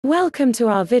Welcome to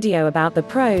our video about the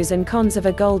pros and cons of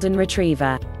a golden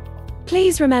retriever.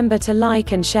 Please remember to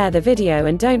like and share the video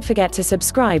and don't forget to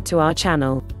subscribe to our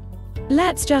channel.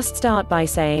 Let's just start by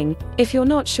saying, if you're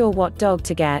not sure what dog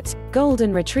to get,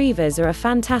 golden retrievers are a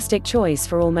fantastic choice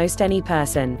for almost any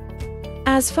person.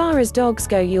 As far as dogs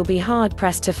go, you'll be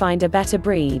hard-pressed to find a better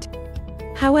breed.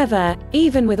 However,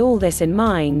 even with all this in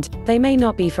mind, they may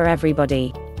not be for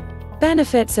everybody.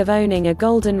 Benefits of owning a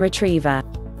golden retriever.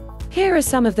 Here are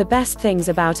some of the best things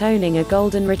about owning a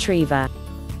golden retriever.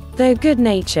 They're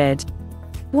good-natured.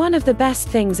 One of the best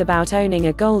things about owning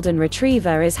a golden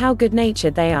retriever is how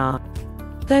good-natured they are.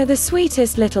 They're the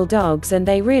sweetest little dogs and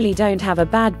they really don't have a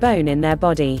bad bone in their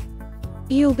body.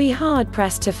 You'll be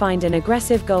hard-pressed to find an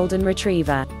aggressive golden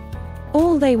retriever.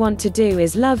 All they want to do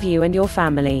is love you and your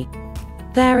family.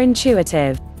 They're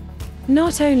intuitive.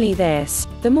 Not only this,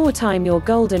 the more time your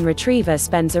golden retriever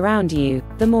spends around you,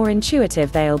 the more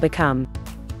intuitive they'll become.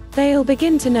 They'll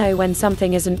begin to know when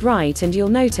something isn't right, and you'll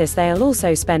notice they'll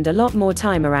also spend a lot more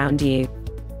time around you,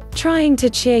 trying to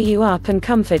cheer you up and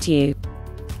comfort you.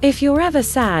 If you're ever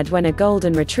sad when a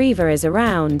golden retriever is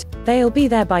around, they'll be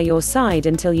there by your side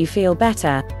until you feel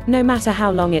better, no matter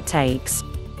how long it takes.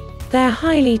 They're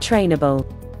highly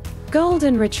trainable.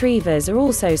 Golden retrievers are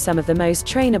also some of the most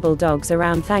trainable dogs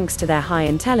around thanks to their high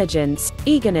intelligence,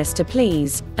 eagerness to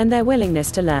please, and their willingness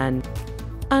to learn.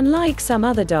 Unlike some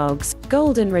other dogs,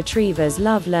 golden retrievers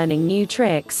love learning new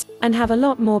tricks, and have a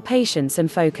lot more patience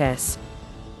and focus.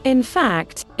 In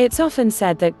fact, it's often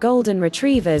said that golden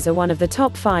retrievers are one of the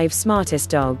top 5 smartest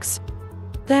dogs.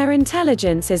 Their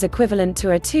intelligence is equivalent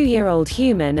to a 2-year-old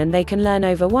human, and they can learn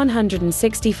over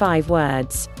 165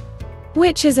 words.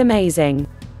 Which is amazing.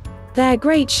 They're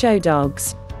great show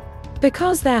dogs.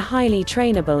 Because they're highly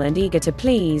trainable and eager to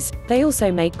please, they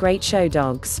also make great show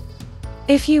dogs.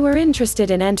 If you were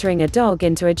interested in entering a dog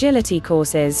into agility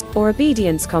courses, or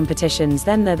obedience competitions,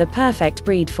 then they're the perfect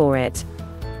breed for it.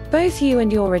 Both you and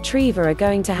your retriever are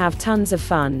going to have tons of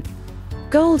fun.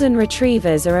 Golden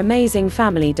retrievers are amazing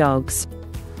family dogs.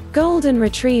 Golden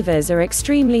retrievers are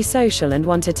extremely social and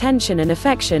want attention and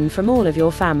affection from all of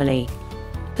your family.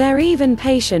 They're even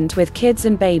patient with kids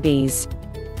and babies.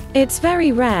 It's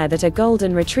very rare that a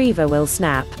golden retriever will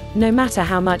snap, no matter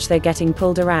how much they're getting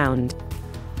pulled around.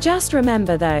 Just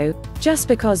remember though, just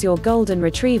because your golden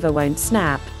retriever won't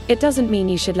snap, it doesn't mean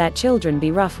you should let children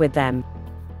be rough with them.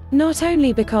 Not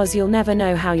only because you'll never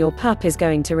know how your pup is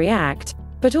going to react,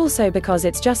 but also because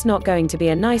it's just not going to be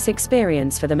a nice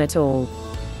experience for them at all.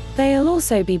 They'll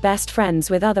also be best friends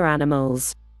with other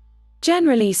animals.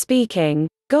 Generally speaking,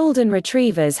 golden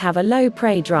retrievers have a low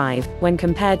prey drive when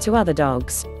compared to other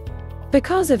dogs.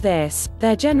 Because of this,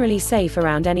 they're generally safe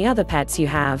around any other pets you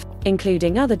have,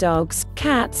 including other dogs,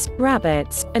 cats,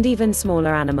 rabbits, and even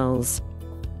smaller animals.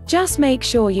 Just make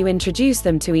sure you introduce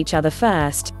them to each other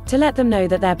first, to let them know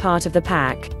that they're part of the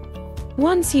pack.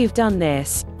 Once you've done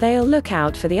this, they'll look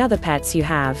out for the other pets you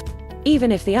have,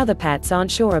 even if the other pets aren't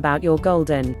sure about your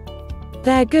golden.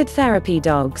 They're good therapy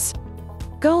dogs.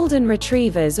 Golden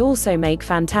retrievers also make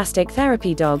fantastic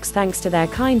therapy dogs thanks to their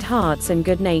kind hearts and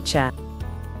good nature.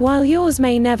 While yours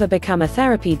may never become a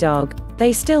therapy dog,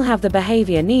 they still have the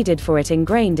behavior needed for it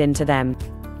ingrained into them.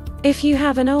 If you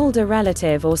have an older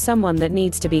relative or someone that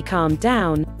needs to be calmed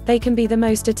down, they can be the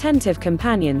most attentive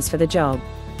companions for the job.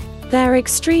 They're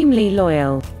extremely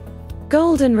loyal.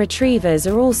 Golden retrievers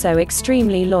are also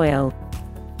extremely loyal.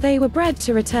 They were bred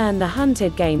to return the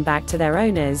hunted game back to their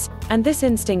owners, and this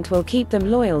instinct will keep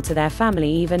them loyal to their family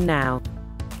even now.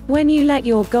 When you let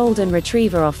your golden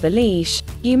retriever off the leash,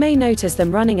 you may notice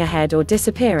them running ahead or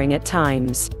disappearing at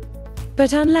times.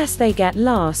 But unless they get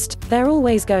lost, they're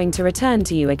always going to return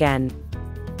to you again.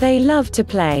 They love to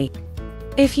play.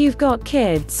 If you've got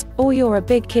kids, or you're a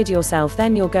big kid yourself,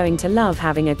 then you're going to love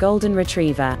having a golden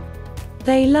retriever.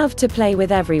 They love to play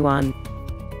with everyone.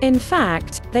 In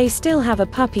fact, they still have a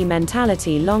puppy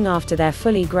mentality long after they're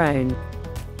fully grown.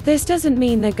 This doesn't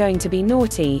mean they're going to be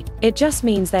naughty, it just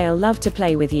means they'll love to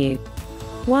play with you.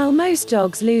 While most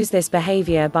dogs lose this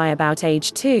behavior by about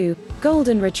age 2,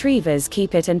 golden retrievers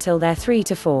keep it until they're 3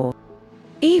 to 4.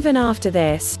 Even after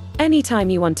this,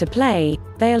 anytime you want to play,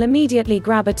 they'll immediately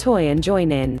grab a toy and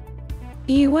join in.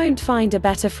 You won't find a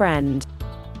better friend.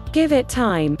 Give it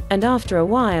time, and after a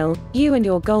while, you and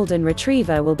your golden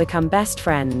retriever will become best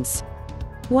friends.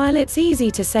 While it's easy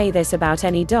to say this about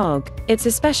any dog, it's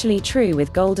especially true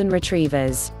with golden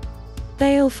retrievers.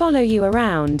 They'll follow you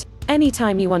around.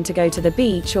 Anytime you want to go to the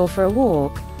beach or for a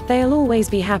walk, they'll always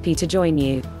be happy to join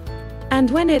you. And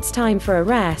when it's time for a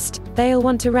rest, they'll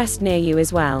want to rest near you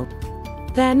as well.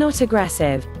 They're not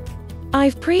aggressive.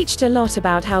 I've preached a lot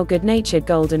about how good-natured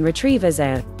golden retrievers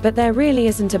are, but there really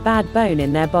isn't a bad bone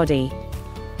in their body.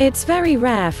 It's very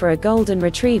rare for a golden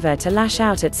retriever to lash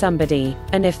out at somebody,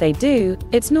 and if they do,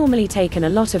 it's normally taken a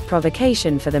lot of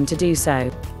provocation for them to do so.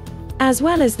 As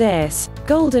well as this,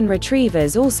 golden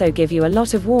retrievers also give you a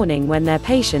lot of warning when their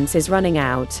patience is running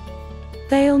out.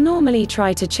 They'll normally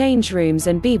try to change rooms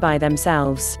and be by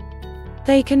themselves.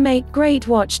 They can make great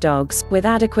watchdogs, with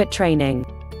adequate training.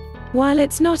 While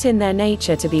it's not in their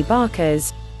nature to be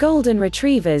barkers, golden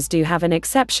retrievers do have an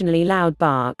exceptionally loud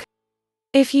bark.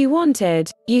 If you wanted,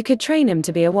 you could train them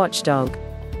to be a watchdog.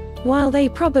 While they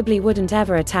probably wouldn't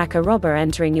ever attack a robber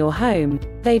entering your home,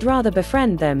 they'd rather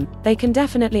befriend them. They can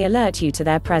definitely alert you to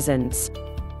their presence.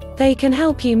 They can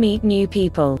help you meet new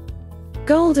people.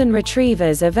 Golden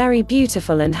retrievers are very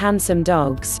beautiful and handsome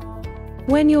dogs.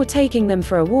 When you're taking them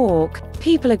for a walk,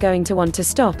 people are going to want to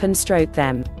stop and stroke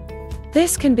them.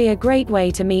 This can be a great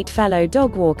way to meet fellow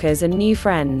dog walkers and new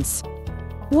friends.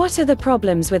 What are the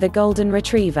problems with a golden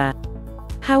retriever?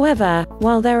 However,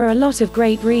 while there are a lot of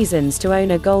great reasons to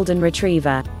own a golden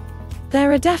retriever, there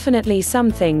are definitely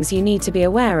some things you need to be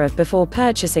aware of before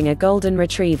purchasing a golden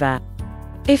retriever.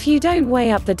 If you don't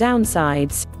weigh up the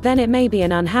downsides, then it may be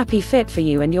an unhappy fit for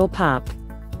you and your pup.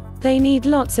 They need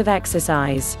lots of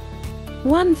exercise.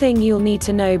 One thing you'll need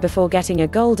to know before getting a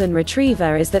golden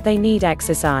retriever is that they need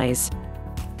exercise.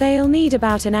 They'll need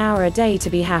about an hour a day to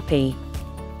be happy.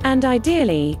 And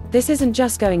ideally, this isn't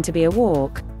just going to be a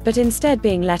walk, but instead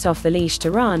being let off the leash to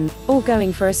run, or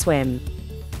going for a swim.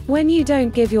 When you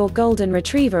don't give your golden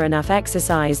retriever enough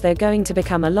exercise, they're going to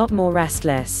become a lot more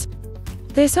restless.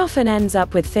 This often ends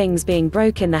up with things being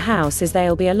broke in the house, as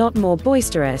they'll be a lot more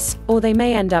boisterous, or they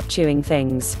may end up chewing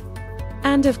things.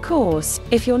 And of course,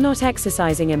 if you're not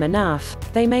exercising them enough,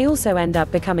 they may also end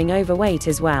up becoming overweight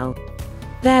as well.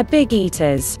 They're big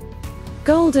eaters.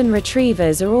 Golden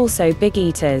retrievers are also big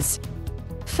eaters.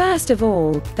 First of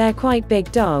all, they're quite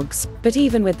big dogs, but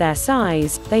even with their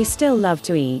size, they still love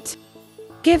to eat.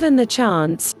 Given the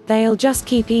chance, they'll just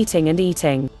keep eating and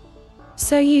eating.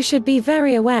 So you should be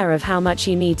very aware of how much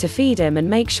you need to feed them and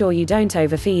make sure you don't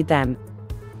overfeed them.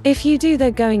 If you do, they're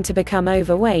going to become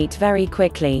overweight very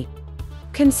quickly.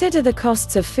 Consider the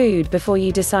costs of food before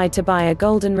you decide to buy a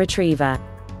golden retriever.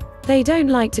 They don't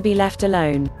like to be left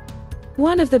alone.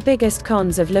 One of the biggest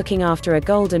cons of looking after a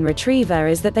golden retriever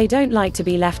is that they don't like to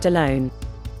be left alone.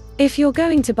 If you're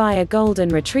going to buy a golden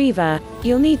retriever,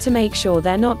 you'll need to make sure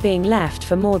they're not being left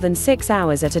for more than 6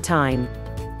 hours at a time.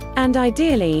 And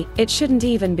ideally, it shouldn't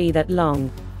even be that long.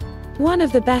 One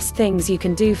of the best things you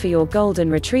can do for your golden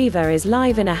retriever is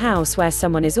live in a house where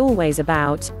someone is always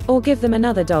about, or give them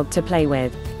another dog to play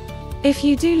with. If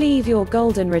you do leave your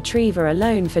golden retriever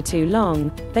alone for too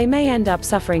long, they may end up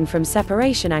suffering from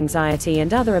separation anxiety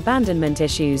and other abandonment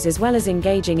issues, as well as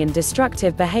engaging in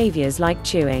destructive behaviors like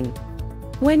chewing.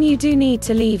 When you do need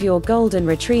to leave your golden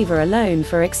retriever alone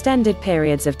for extended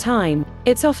periods of time,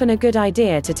 it's often a good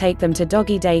idea to take them to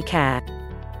doggy daycare.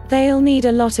 They'll need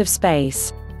a lot of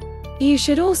space. You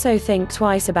should also think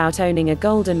twice about owning a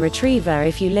golden retriever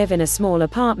if you live in a small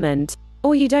apartment,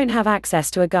 or you don't have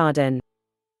access to a garden.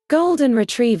 Golden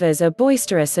retrievers are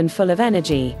boisterous and full of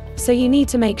energy, so you need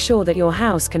to make sure that your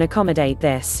house can accommodate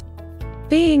this.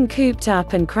 Being cooped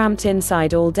up and cramped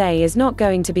inside all day is not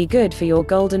going to be good for your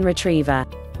golden retriever.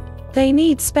 They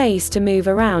need space to move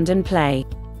around and play.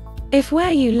 If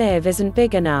where you live isn't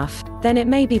big enough, then it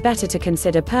may be better to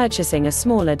consider purchasing a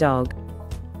smaller dog.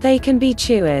 They can be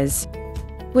chewers.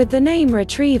 With the name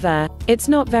retriever, it's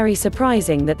not very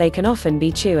surprising that they can often be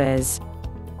chewers.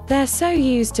 They're so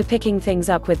used to picking things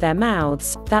up with their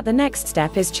mouths, that the next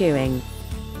step is chewing.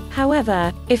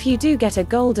 However, if you do get a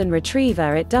golden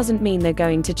retriever, it doesn't mean they're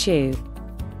going to chew.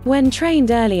 When trained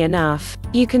early enough,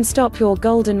 you can stop your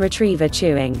golden retriever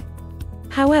chewing.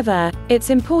 However, it's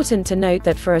important to note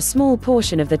that for a small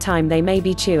portion of the time they may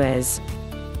be chewers.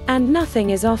 And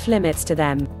nothing is off limits to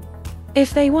them.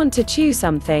 If they want to chew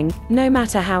something, no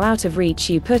matter how out of reach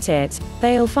you put it,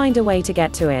 they'll find a way to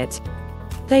get to it.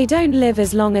 They don't live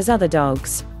as long as other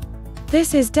dogs.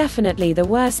 This is definitely the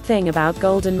worst thing about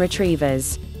golden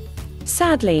retrievers.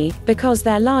 Sadly, because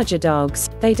they're larger dogs,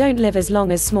 they don't live as long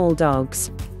as small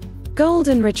dogs.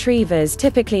 Golden retrievers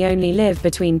typically only live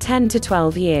between 10 to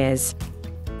 12 years.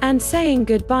 And saying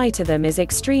goodbye to them is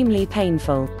extremely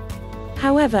painful.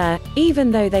 However,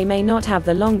 even though they may not have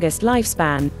the longest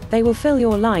lifespan, they will fill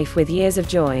your life with years of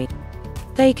joy.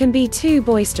 They can be too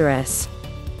boisterous.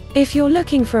 If you're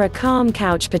looking for a calm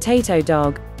couch potato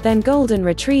dog, then golden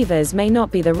retrievers may not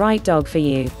be the right dog for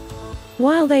you.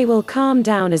 While they will calm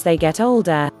down as they get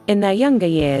older, in their younger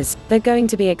years, they're going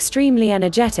to be extremely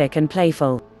energetic and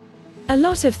playful. A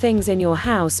lot of things in your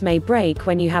house may break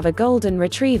when you have a golden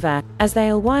retriever, as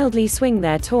they'll wildly swing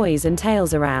their toys and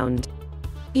tails around.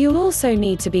 You'll also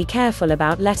need to be careful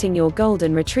about letting your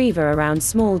golden retriever around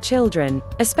small children,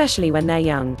 especially when they're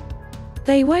young.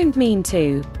 They won't mean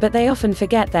to, but they often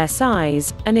forget their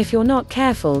size, and if you're not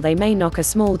careful they may knock a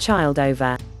small child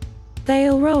over.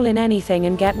 They'll roll in anything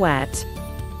and get wet.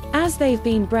 As they've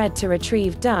been bred to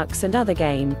retrieve ducks and other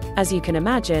game, as you can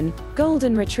imagine,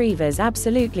 golden retrievers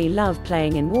absolutely love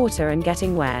playing in water and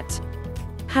getting wet.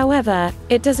 However,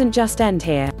 it doesn't just end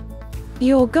here.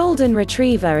 Your golden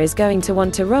retriever is going to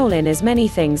want to roll in as many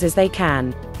things as they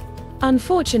can.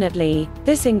 Unfortunately,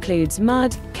 this includes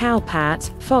mud, cow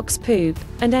pat, fox poop,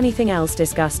 and anything else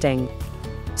disgusting.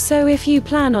 So if you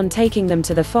plan on taking them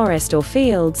to the forest or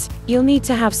fields, you'll need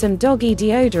to have some doggy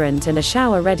deodorant and a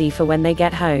shower ready for when they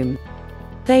get home.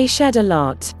 They shed a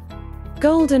lot.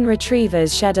 Golden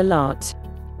retrievers shed a lot.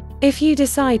 If you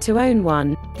decide to own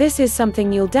one, this is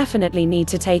something you'll definitely need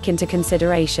to take into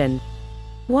consideration.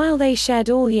 While they shed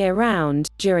all year round,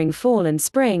 during fall and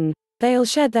spring, they'll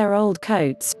shed their old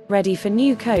coats, ready for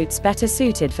new coats better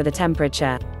suited for the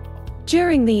temperature.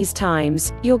 During these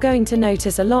times, you're going to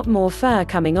notice a lot more fur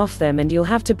coming off them and you'll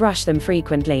have to brush them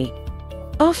frequently.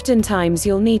 Oftentimes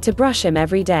you'll need to brush them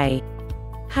every day.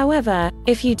 However,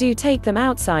 if you do take them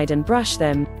outside and brush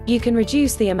them, you can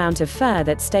reduce the amount of fur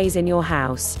that stays in your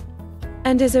house.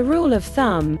 And as a rule of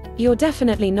thumb, you're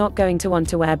definitely not going to want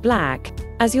to wear black,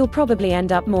 as you'll probably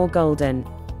end up more golden.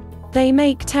 They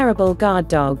make terrible guard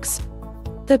dogs.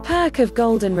 The perk of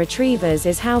golden retrievers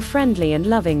is how friendly and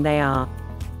loving they are.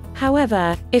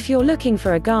 However, if you're looking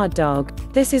for a guard dog,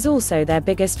 this is also their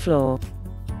biggest flaw.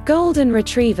 Golden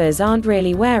retrievers aren't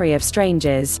really wary of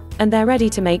strangers, and they're ready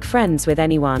to make friends with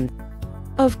anyone.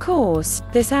 Of course,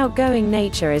 this outgoing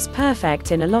nature is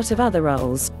perfect in a lot of other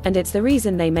roles, and it's the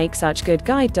reason they make such good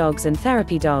guide dogs and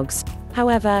therapy dogs.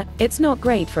 However, it's not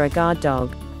great for a guard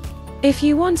dog. If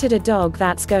you wanted a dog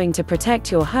that's going to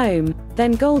protect your home,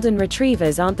 then golden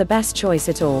retrievers aren't the best choice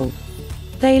at all.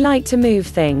 They like to move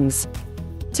things.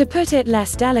 To put it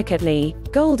less delicately,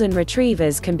 golden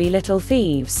retrievers can be little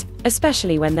thieves,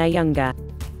 especially when they're younger.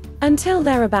 Until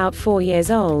they're about 4 years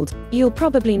old, you'll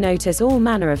probably notice all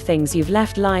manner of things you've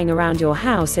left lying around your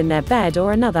house in their bed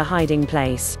or another hiding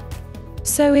place.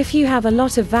 So if you have a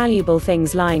lot of valuable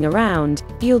things lying around,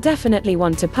 you'll definitely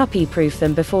want to puppy-proof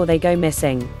them before they go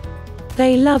missing.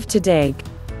 They love to dig.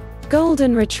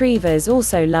 Golden retrievers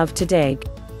also love to dig.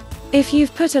 If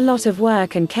you've put a lot of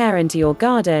work and care into your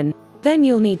garden, then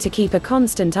you'll need to keep a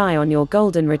constant eye on your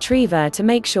golden retriever to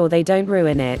make sure they don't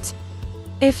ruin it.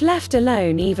 If left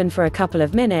alone even for a couple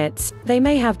of minutes, they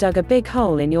may have dug a big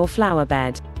hole in your flower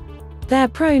bed. They're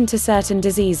prone to certain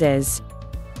diseases.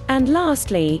 And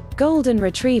lastly, golden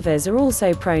retrievers are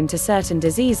also prone to certain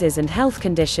diseases and health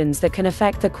conditions that can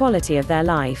affect the quality of their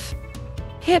life.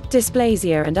 Hip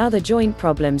dysplasia and other joint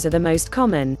problems are the most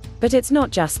common, but it's not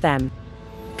just them.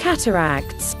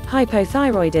 Cataracts,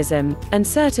 hypothyroidism, and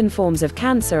certain forms of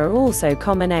cancer are also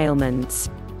common ailments.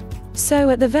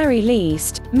 So at the very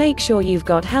least, make sure you've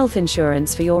got health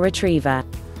insurance for your retriever.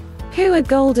 Who are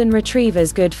golden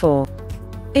retrievers good for?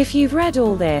 If you've read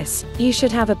all this, you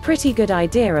should have a pretty good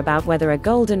idea about whether a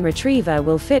golden retriever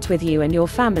will fit with you and your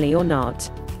family or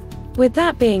not. With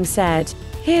that being said,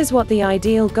 here's what the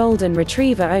ideal golden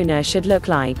retriever owner should look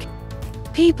like.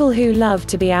 People who love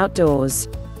to be outdoors.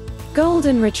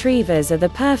 Golden retrievers are the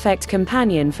perfect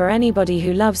companion for anybody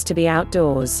who loves to be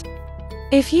outdoors.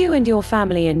 If you and your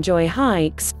family enjoy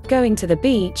hikes, going to the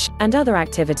beach, and other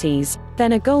activities,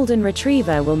 then a golden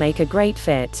retriever will make a great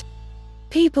fit.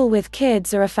 People with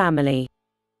kids are a family.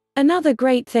 Another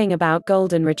great thing about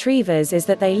golden retrievers is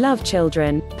that they love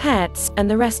children, pets,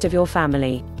 and the rest of your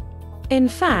family. In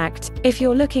fact, if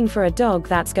you're looking for a dog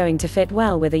that's going to fit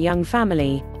well with a young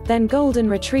family, then golden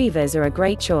retrievers are a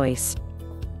great choice.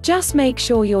 Just make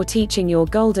sure you're teaching your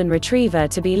golden retriever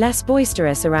to be less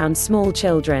boisterous around small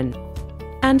children.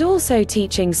 And also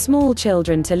teaching small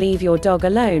children to leave your dog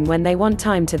alone when they want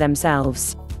time to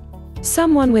themselves.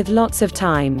 Someone with lots of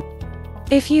time.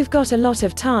 If you've got a lot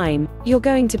of time, you're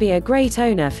going to be a great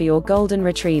owner for your golden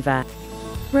retriever.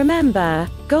 Remember,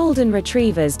 golden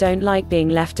retrievers don't like being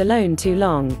left alone too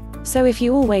long, so if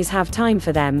you always have time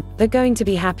for them, they're going to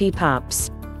be happy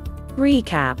pups.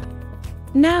 Recap.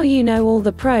 Now you know all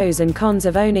the pros and cons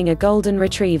of owning a golden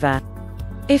retriever.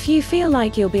 If you feel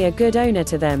like you'll be a good owner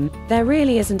to them, there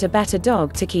really isn't a better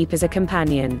dog to keep as a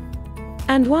companion.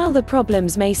 And while the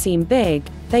problems may seem big,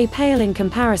 they pale in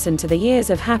comparison to the years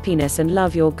of happiness and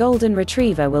love your golden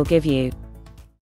retriever will give you.